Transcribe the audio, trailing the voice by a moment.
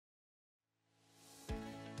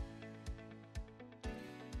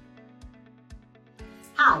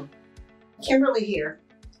Hi, Kimberly here.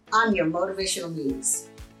 I'm your motivational muse.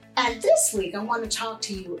 And this week, I want to talk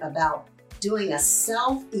to you about doing a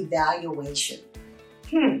self-evaluation.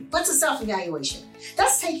 What's a self-evaluation?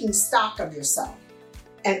 That's taking stock of yourself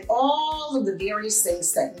and all of the various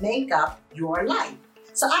things that make up your life.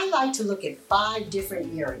 So I like to look at 5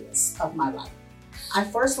 different areas of my life. I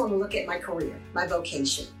first want to look at my career, my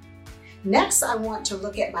vocation. Next, I want to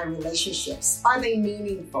look at my relationships. Are they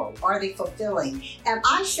meaningful? Are they fulfilling? Am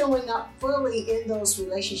I showing up fully in those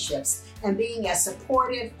relationships and being as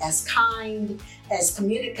supportive, as kind, as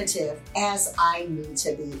communicative as I need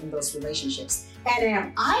to be in those relationships? And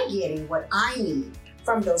am I getting what I need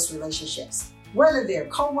from those relationships? Whether they're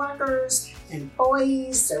coworkers,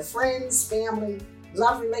 employees, their friends, family,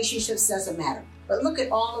 love relationships, doesn't matter. But look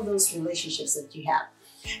at all of those relationships that you have.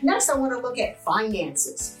 Next, I want to look at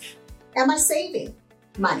finances. Am I saving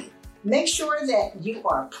money? Make sure that you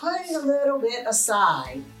are putting a little bit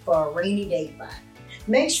aside for a rainy day fund.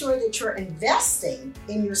 Make sure that you're investing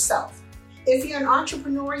in yourself. If you're an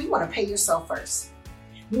entrepreneur, you want to pay yourself first.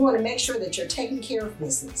 You want to make sure that you're taking care of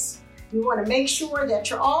business. You want to make sure that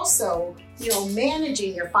you're also,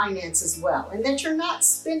 managing your finances well and that you're not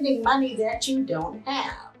spending money that you don't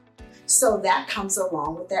have. So that comes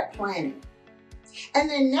along with that planning. And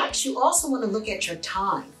then next, you also want to look at your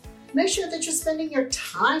time. Make sure that you're spending your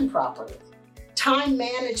time properly. Time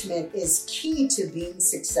management is key to being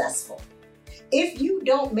successful. If you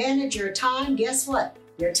don't manage your time, guess what?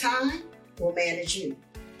 Your time will manage you.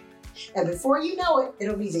 And before you know it,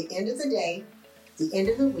 it'll be the end of the day, the end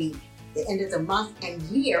of the week, the end of the month and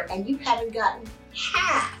year, and you haven't gotten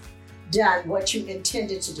half done what you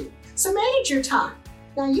intended to do. So manage your time.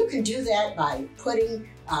 Now you can do that by putting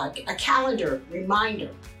a calendar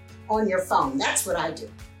reminder on your phone. That's what I do.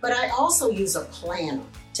 But I also use a planner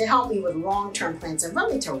to help me with long-term plans and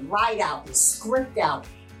really to write out and script out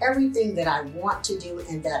everything that I want to do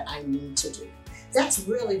and that I need to do. That's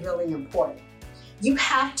really, really important. You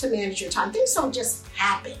have to manage your time. Things don't just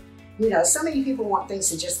happen. So many people want things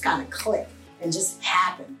to just kind of click and just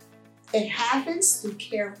happen. It happens through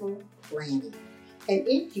careful planning. And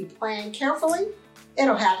if you plan carefully,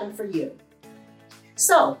 it'll happen for you.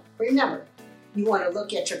 So remember, you want to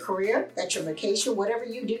look at your career, at your vocation, whatever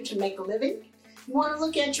you do to make a living. You want to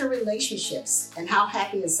look at your relationships and how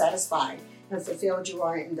happy and satisfied and fulfilled you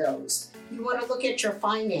are in those. You want to look at your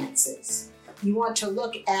finances. You want to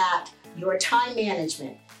look at your time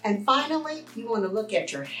management. And finally, you want to look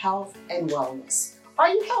at your health and wellness. Are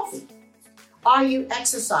you healthy? Are you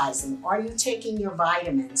exercising? Are you taking your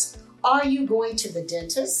vitamins? Are you going to the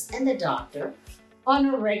dentist and the doctor on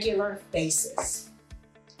a regular basis?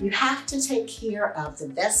 You have to take care of the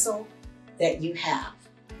vessel that you have.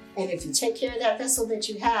 And if you take care of that vessel that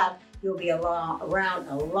you have, you'll be around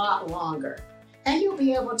a lot longer. And you'll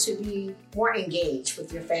be able to be more engaged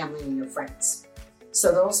with your family and your friends.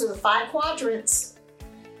 So those are the 5 quadrants.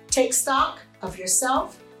 Take stock of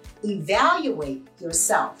yourself, evaluate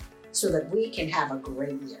yourself so that we can have a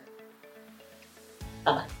great year.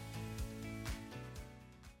 Bye-bye.